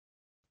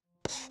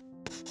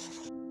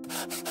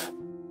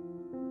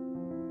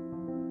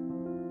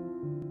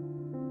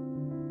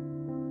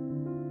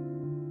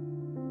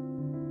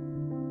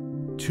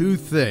Two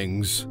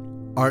things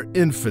are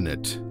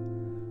infinite: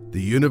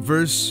 the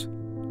universe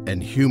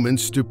and human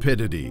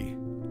stupidity.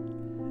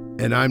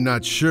 And I'm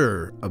not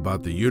sure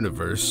about the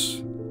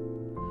universe.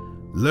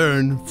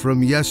 Learn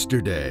from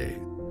yesterday.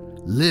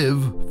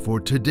 Live for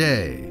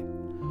today.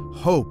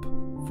 Hope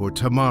for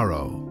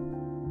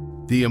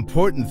tomorrow. The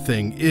important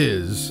thing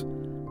is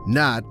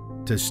not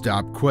to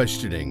stop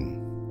questioning.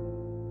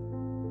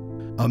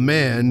 A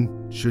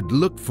man should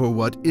look for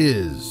what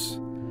is,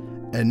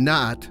 and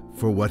not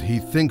for what he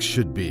thinks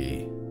should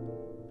be.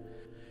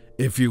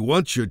 If you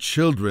want your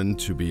children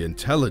to be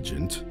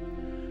intelligent,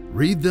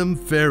 read them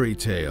fairy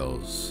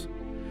tales.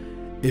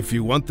 If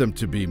you want them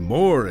to be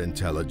more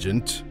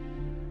intelligent,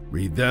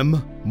 read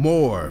them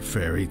more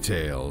fairy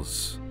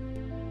tales.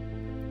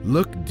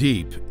 Look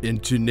deep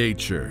into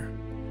nature,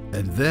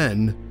 and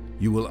then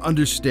you will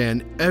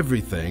understand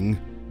everything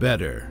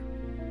better.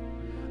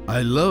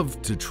 I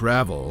love to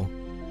travel,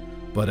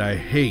 but I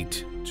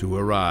hate to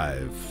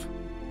arrive.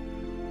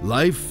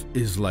 Life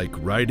is like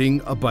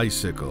riding a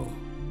bicycle.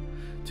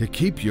 To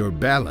keep your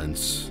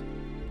balance,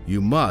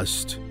 you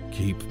must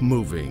keep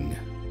moving.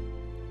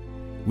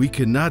 We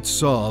cannot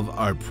solve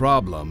our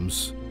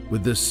problems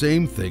with the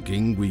same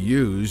thinking we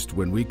used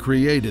when we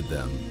created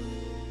them.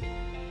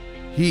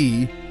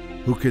 He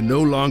who can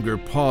no longer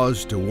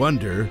pause to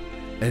wonder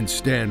and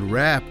stand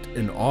wrapped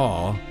in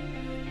awe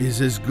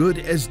is as good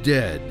as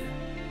dead.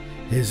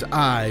 His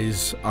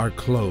eyes are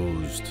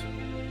closed.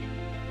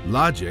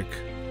 Logic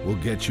will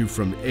get you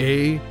from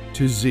A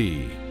to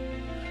Z.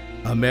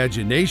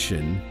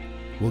 Imagination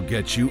will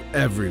get you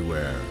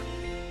everywhere.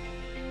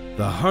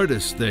 The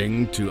hardest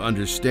thing to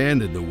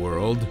understand in the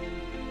world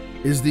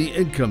is the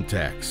income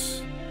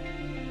tax.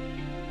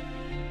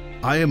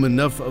 I am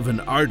enough of an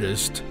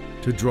artist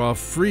to draw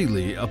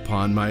freely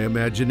upon my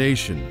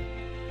imagination.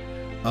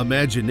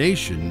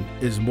 Imagination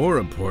is more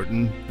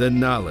important than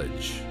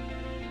knowledge.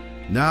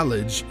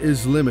 Knowledge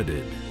is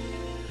limited.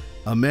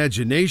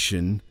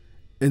 Imagination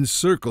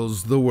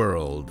encircles the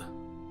world.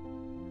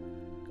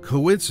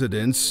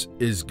 Coincidence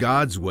is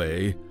God's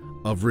way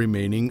of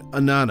remaining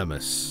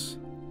anonymous.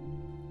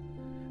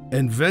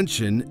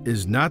 Invention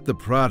is not the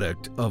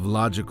product of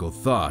logical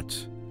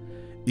thought,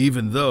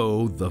 even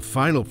though the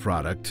final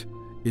product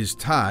is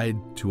tied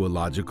to a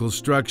logical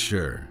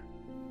structure.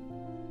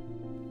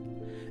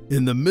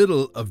 In the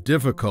middle of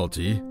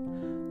difficulty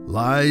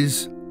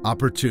lies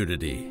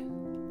opportunity.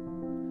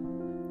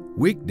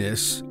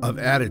 Weakness of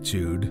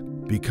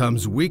attitude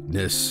becomes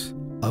weakness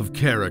of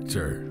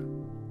character.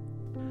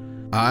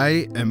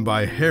 I am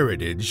by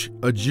heritage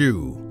a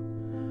Jew,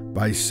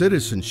 by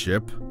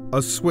citizenship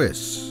a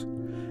Swiss,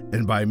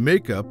 and by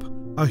makeup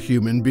a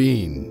human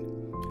being,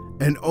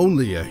 and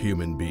only a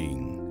human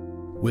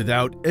being,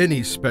 without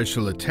any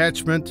special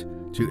attachment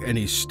to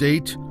any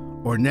state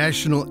or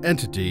national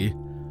entity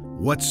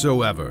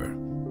whatsoever.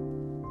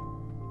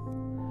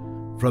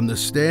 From the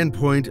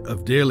standpoint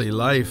of daily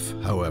life,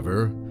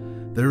 however,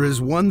 there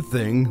is one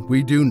thing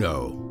we do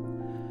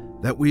know,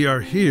 that we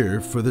are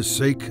here for the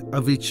sake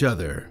of each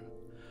other.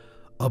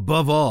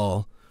 Above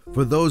all,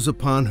 for those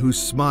upon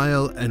whose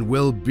smile and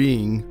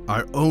well-being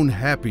our own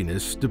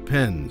happiness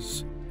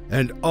depends,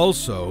 and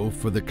also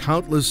for the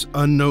countless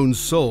unknown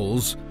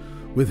souls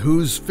with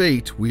whose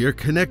fate we are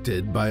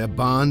connected by a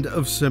bond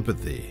of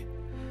sympathy.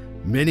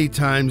 Many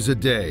times a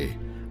day,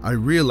 I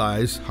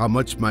realize how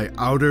much my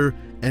outer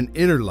and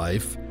inner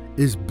life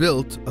is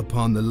built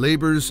upon the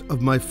labors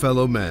of my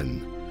fellow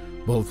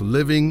men, both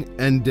living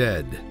and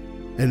dead,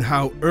 and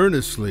how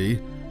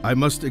earnestly I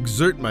must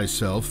exert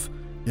myself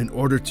in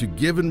order to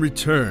give in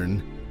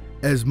return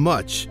as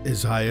much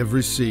as I have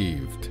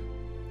received.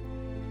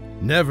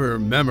 Never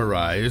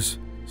memorize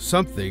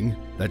something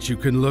that you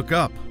can look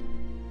up.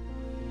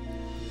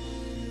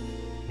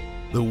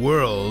 The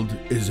world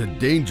is a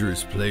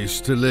dangerous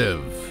place to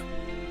live,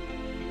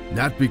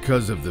 not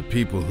because of the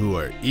people who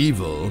are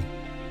evil,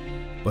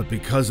 but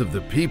because of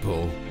the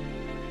people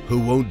who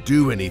won't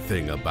do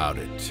anything about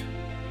it.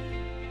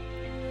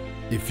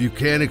 If you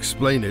can't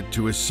explain it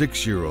to a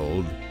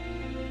 6-year-old,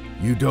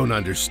 you don't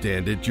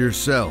understand it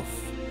yourself.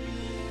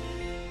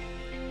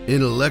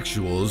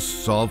 Intellectuals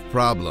solve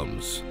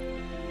problems.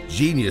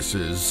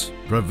 Geniuses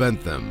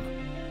prevent them.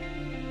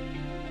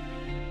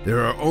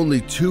 There are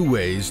only 2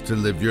 ways to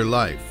live your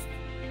life.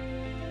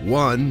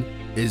 One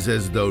is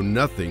as though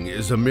nothing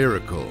is a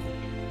miracle.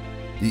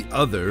 The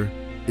other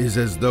is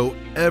as though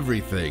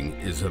everything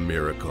is a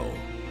miracle.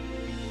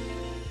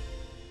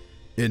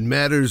 In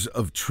matters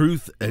of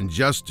truth and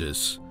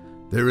justice,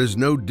 there is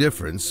no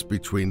difference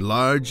between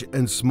large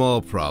and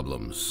small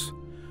problems,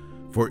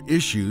 for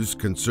issues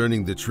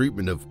concerning the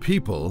treatment of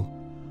people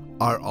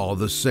are all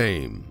the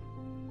same.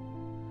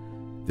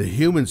 The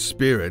human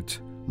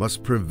spirit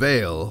must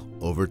prevail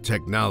over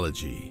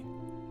technology.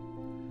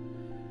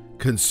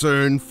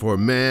 Concern for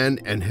man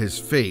and his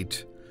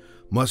fate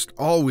must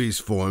always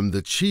form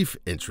the chief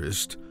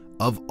interest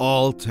of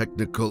all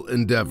technical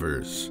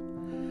endeavors.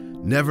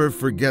 Never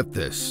forget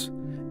this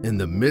in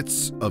the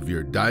midst of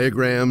your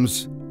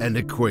diagrams and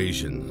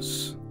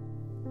equations.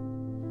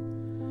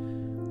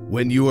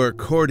 When you are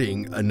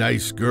courting a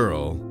nice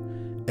girl,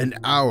 an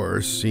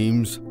hour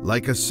seems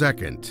like a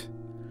second.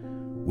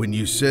 When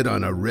you sit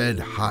on a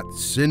red-hot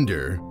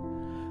cinder,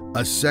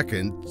 a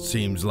second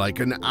seems like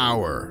an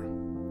hour.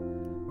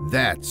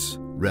 That's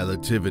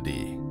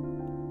relativity.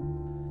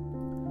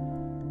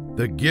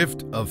 The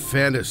gift of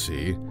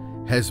fantasy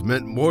has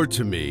meant more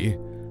to me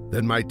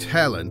than my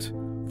talent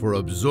for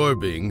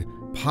absorbing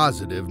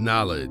positive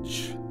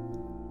knowledge.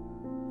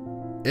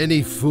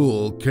 Any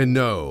fool can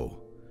know.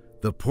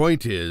 The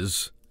point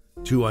is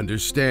to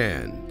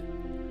understand.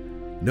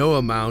 No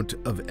amount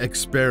of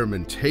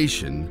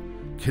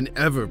experimentation can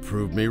ever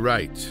prove me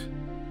right.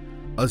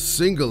 A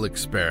single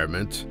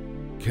experiment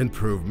can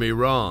prove me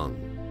wrong.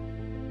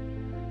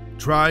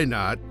 Try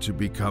not to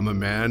become a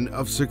man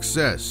of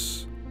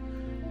success.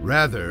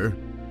 Rather,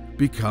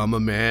 become a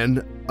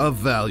man of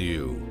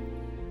value.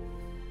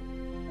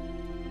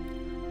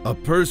 A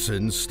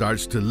person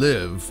starts to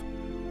live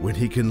when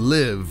he can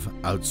live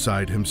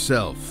outside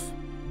himself.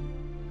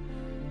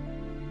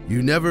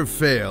 You never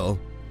fail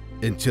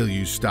until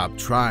you stop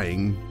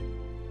trying.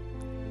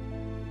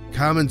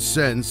 Common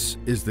sense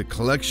is the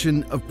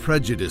collection of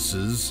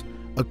prejudices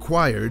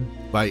acquired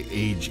by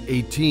age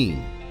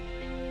 18.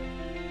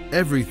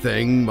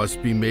 Everything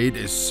must be made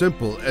as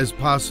simple as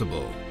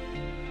possible,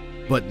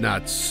 but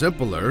not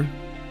simpler.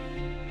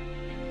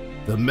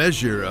 The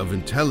measure of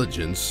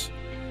intelligence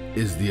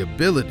is the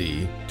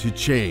ability to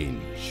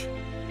change.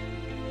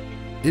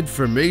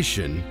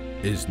 Information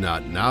is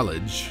not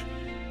knowledge.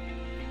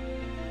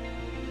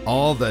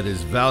 All that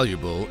is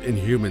valuable in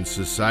human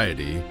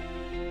society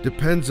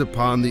depends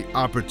upon the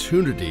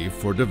opportunity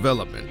for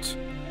development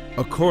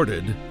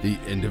accorded the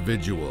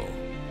individual.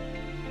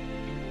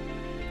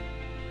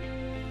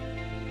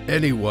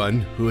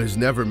 Anyone who has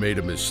never made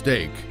a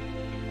mistake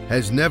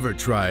has never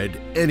tried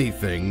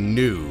anything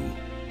new.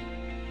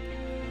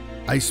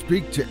 I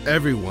speak to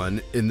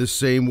everyone in the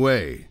same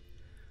way,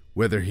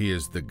 whether he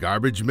is the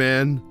garbage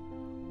man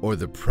or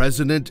the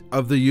president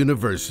of the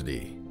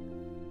university.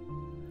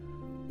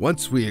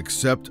 Once we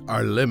accept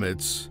our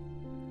limits,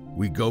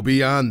 we go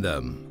beyond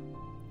them.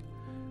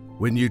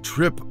 When you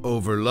trip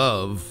over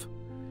love,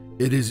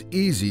 it is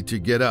easy to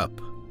get up,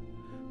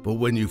 but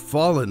when you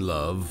fall in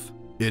love,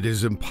 it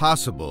is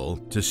impossible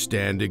to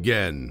stand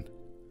again.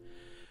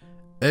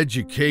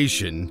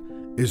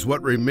 Education is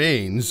what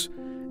remains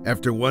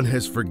after one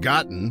has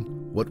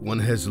forgotten what one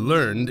has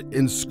learned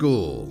in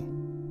school.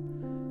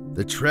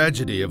 The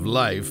tragedy of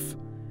life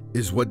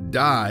is what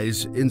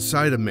dies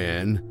inside a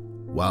man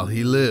while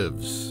he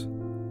lives.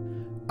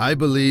 I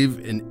believe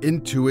in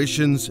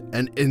intuitions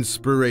and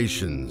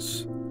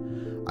inspirations.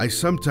 I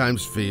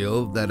sometimes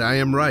feel that I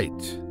am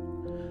right.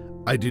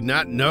 I do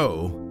not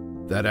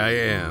know that I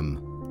am.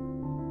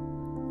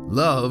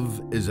 Love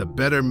is a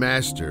better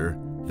master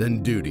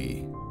than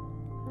duty.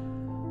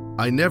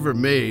 I never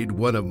made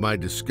one of my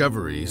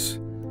discoveries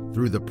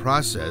through the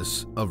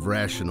process of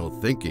rational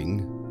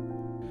thinking.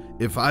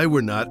 If I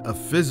were not a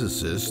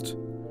physicist,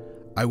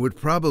 I would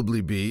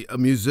probably be a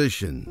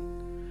musician.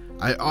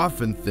 I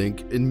often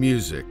think in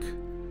music.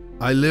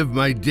 I live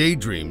my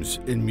daydreams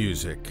in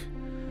music.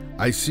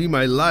 I see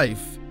my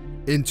life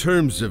in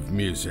terms of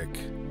music.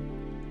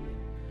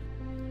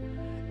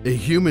 A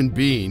human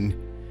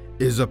being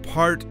is a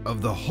part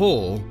of the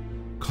whole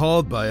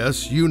called by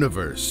us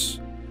universe,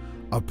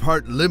 a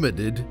part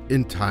limited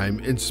in time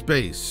and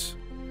space.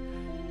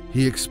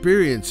 He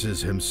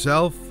experiences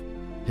himself,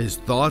 his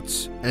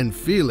thoughts and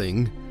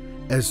feeling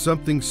as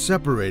something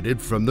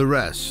separated from the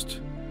rest,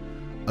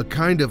 a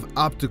kind of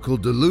optical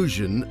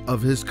delusion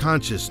of his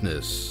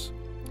consciousness.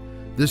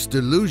 This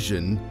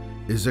delusion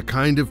is a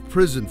kind of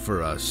prison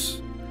for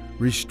us,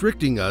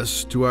 restricting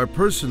us to our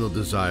personal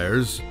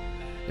desires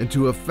and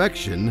to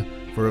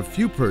affection for a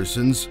few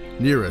persons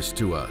nearest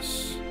to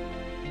us.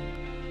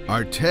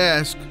 Our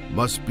task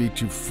must be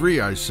to free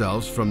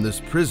ourselves from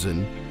this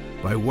prison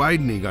by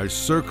widening our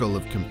circle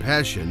of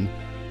compassion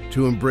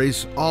to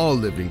embrace all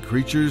living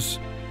creatures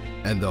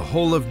and the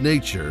whole of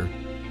nature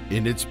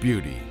in its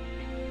beauty.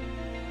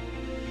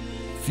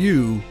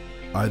 Few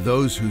are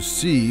those who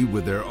see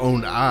with their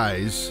own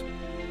eyes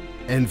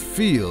and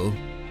feel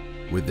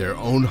with their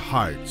own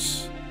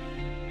hearts.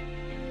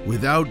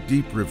 Without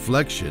deep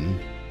reflection,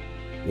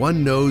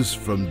 one knows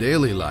from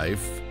daily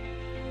life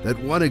that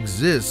one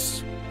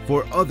exists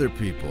for other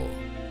people.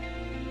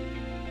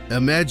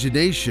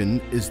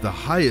 Imagination is the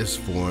highest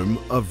form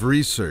of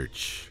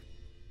research.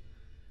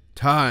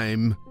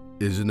 Time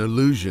is an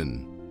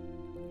illusion.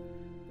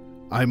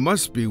 I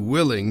must be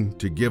willing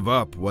to give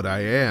up what I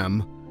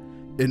am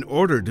in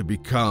order to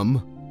become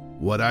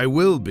what I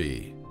will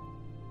be.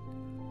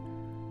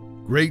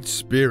 Great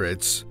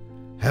spirits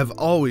have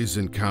always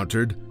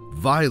encountered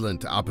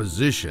violent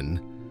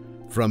opposition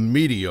from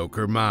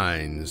mediocre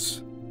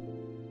minds.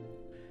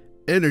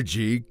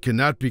 Energy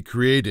cannot be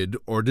created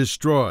or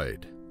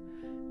destroyed.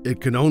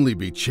 It can only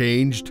be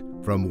changed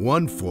from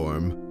one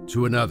form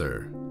to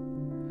another.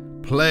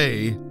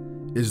 Play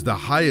is the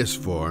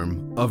highest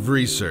form of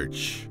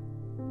research.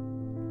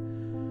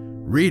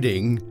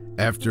 Reading,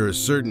 after a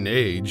certain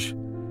age,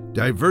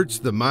 diverts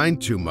the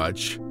mind too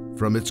much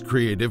from its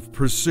creative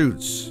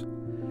pursuits.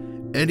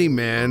 Any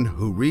man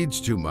who reads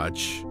too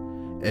much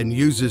and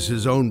uses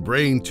his own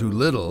brain too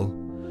little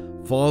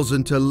falls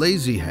into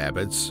lazy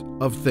habits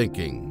of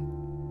thinking.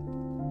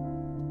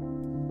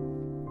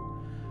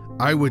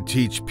 I would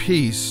teach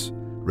peace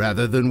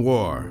rather than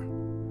war.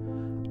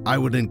 I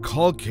would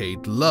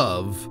inculcate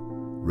love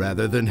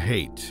rather than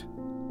hate.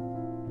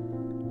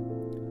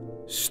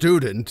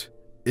 Student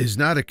is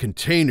not a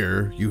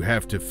container you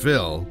have to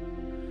fill,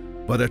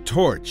 but a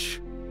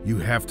torch you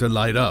have to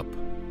light up.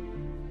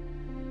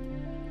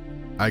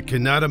 I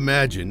cannot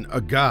imagine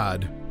a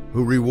God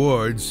who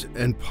rewards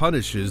and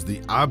punishes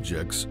the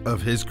objects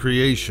of his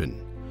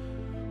creation,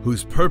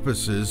 whose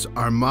purposes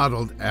are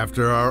modeled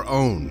after our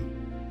own.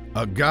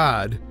 A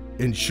God,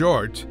 in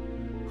short,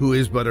 who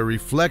is but a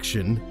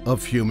reflection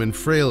of human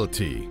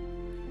frailty.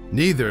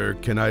 Neither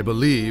can I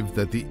believe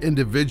that the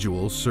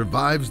individual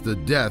survives the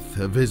death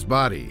of his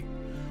body,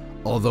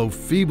 although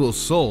feeble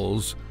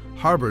souls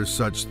harbor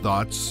such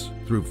thoughts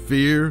through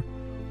fear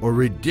or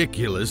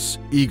ridiculous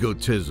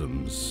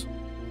egotisms.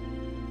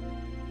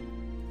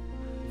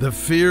 The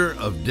fear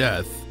of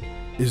death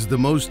is the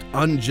most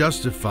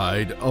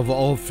unjustified of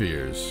all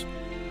fears,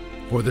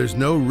 for there's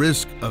no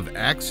risk of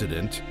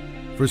accident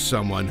for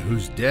someone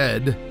who's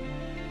dead.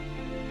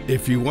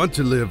 If you want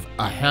to live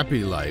a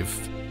happy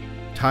life,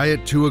 tie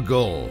it to a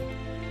goal,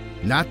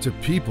 not to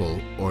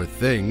people or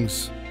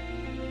things.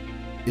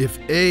 If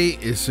A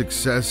is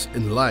success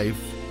in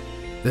life,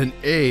 then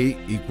A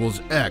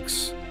equals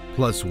X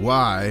plus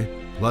Y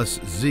plus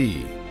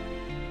Z.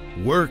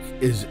 Work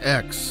is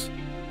X,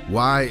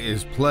 Y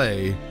is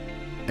play,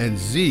 and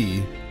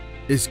Z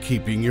is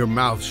keeping your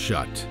mouth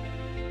shut.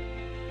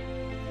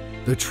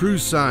 The true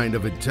sign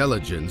of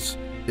intelligence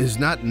is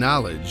not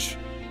knowledge,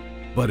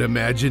 but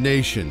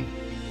imagination.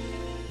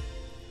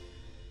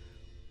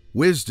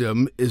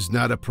 Wisdom is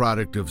not a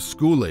product of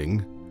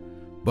schooling,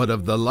 but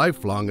of the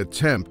lifelong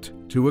attempt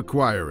to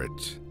acquire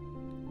it.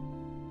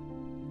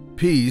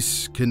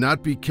 Peace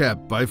cannot be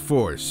kept by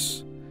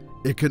force.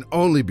 It can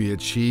only be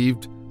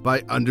achieved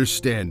by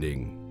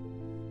understanding.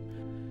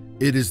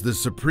 It is the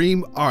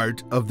supreme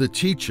art of the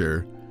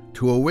teacher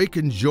to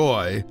awaken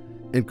joy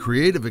and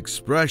creative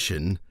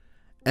expression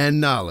and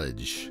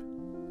knowledge.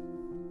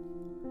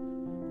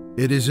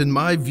 It is in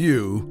my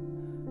view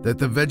that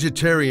the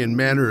vegetarian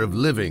manner of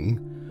living,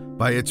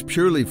 by its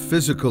purely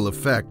physical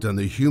effect on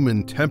the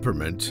human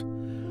temperament,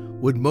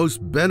 would most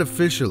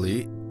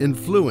beneficially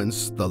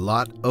influence the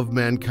lot of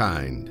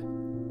mankind.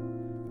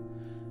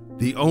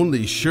 The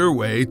only sure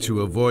way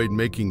to avoid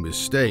making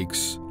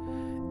mistakes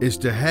is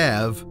to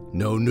have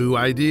no new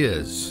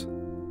ideas.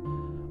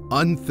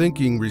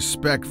 Unthinking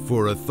respect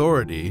for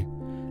authority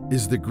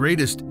is the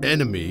greatest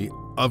enemy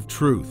of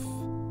truth.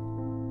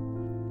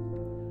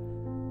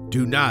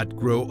 Do not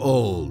grow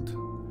old,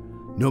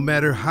 no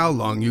matter how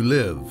long you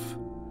live.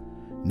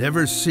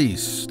 Never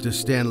cease to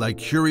stand like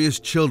curious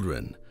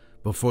children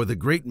before the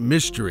great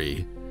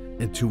mystery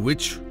into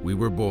which we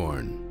were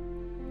born.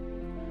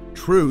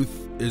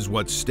 Truth is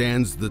what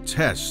stands the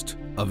test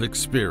of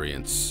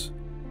experience.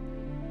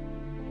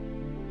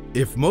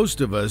 If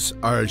most of us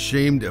are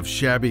ashamed of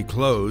shabby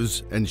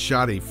clothes and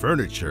shoddy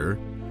furniture,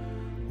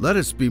 let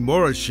us be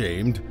more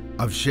ashamed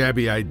of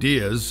shabby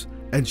ideas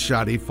and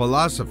shoddy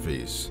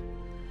philosophies.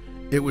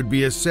 It would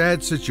be a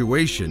sad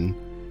situation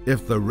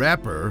if the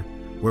wrapper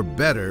were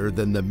better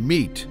than the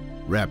meat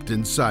wrapped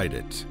inside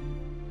it.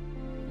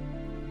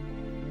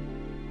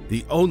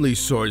 The only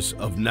source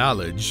of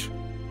knowledge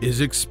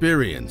is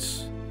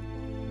experience.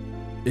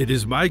 It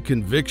is my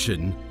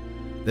conviction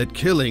that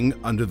killing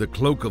under the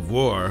cloak of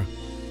war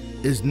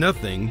is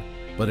nothing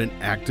but an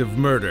act of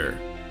murder.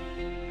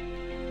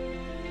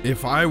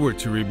 If I were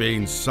to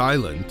remain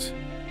silent,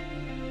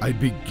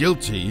 I'd be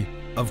guilty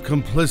of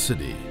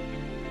complicity.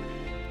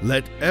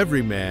 Let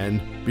every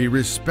man be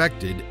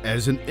respected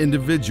as an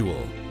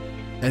individual,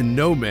 and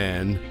no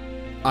man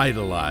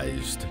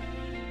idolized.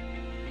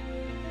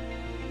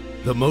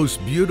 The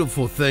most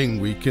beautiful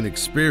thing we can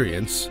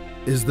experience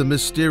is the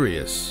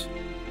mysterious.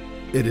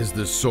 It is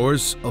the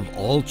source of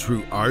all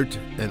true art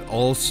and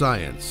all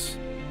science.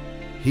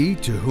 He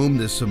to whom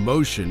this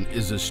emotion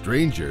is a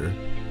stranger,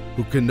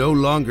 who can no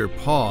longer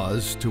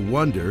pause to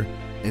wonder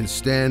and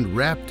stand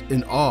wrapped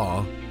in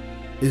awe,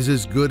 is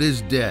as good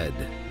as dead.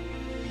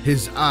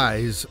 His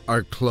eyes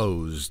are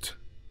closed.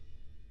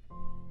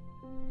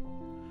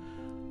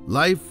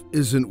 Life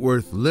isn't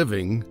worth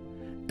living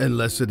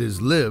unless it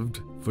is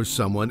lived for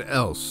someone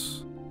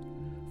else.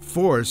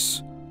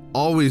 Force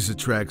always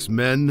attracts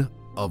men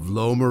of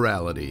low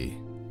morality.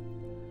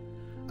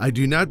 I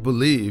do not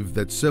believe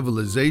that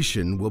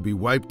civilization will be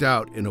wiped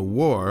out in a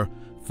war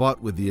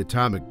fought with the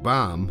atomic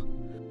bomb.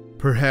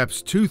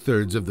 Perhaps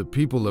 2/3 of the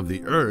people of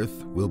the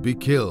earth will be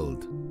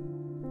killed.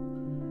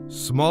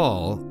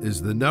 Small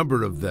is the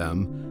number of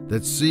them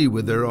that see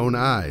with their own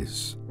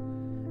eyes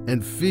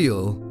and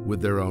feel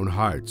with their own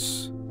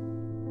hearts.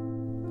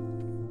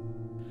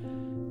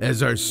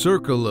 As our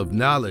circle of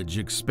knowledge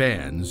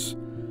expands,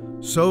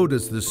 so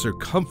does the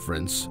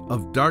circumference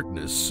of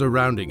darkness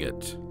surrounding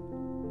it.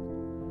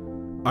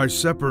 Our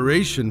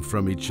separation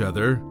from each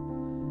other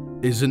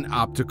is an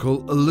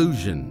optical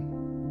illusion.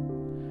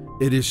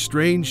 It is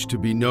strange to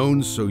be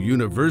known so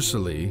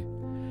universally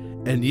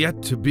and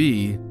yet to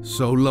be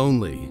so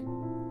lonely.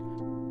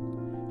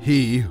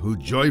 He who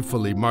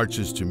joyfully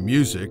marches to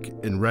music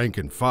in rank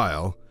and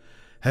file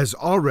has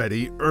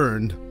already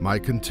earned my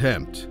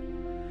contempt.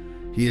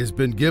 He has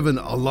been given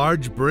a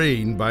large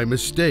brain by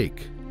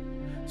mistake,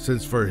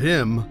 since for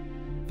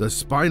him the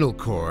spinal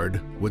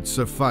cord would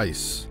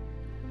suffice.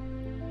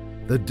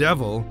 The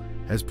devil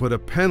has put a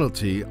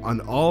penalty on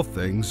all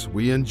things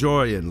we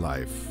enjoy in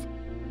life.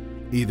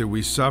 Either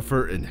we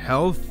suffer in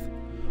health,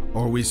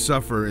 or we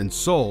suffer in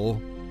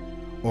soul,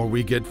 or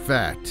we get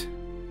fat.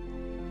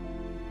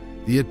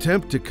 The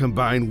attempt to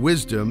combine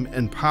wisdom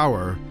and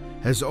power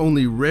has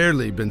only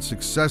rarely been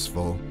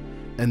successful,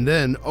 and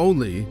then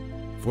only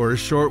for a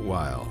short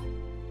while.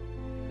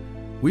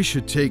 We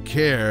should take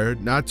care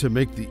not to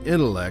make the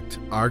intellect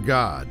our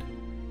God.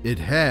 It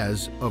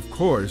has, of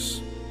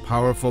course,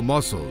 powerful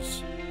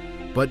muscles,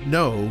 but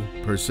no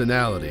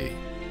personality.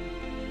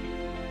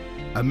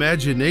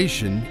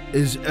 Imagination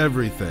is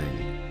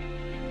everything.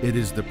 It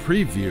is the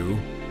preview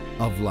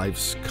of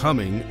life's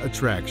coming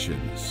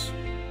attractions.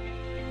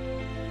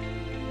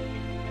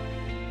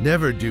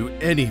 Never do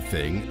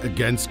anything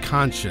against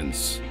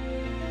conscience,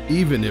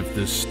 even if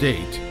the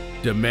state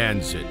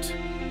demands it.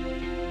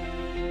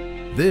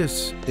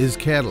 This is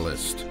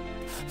Catalyst.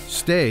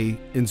 Stay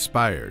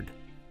inspired.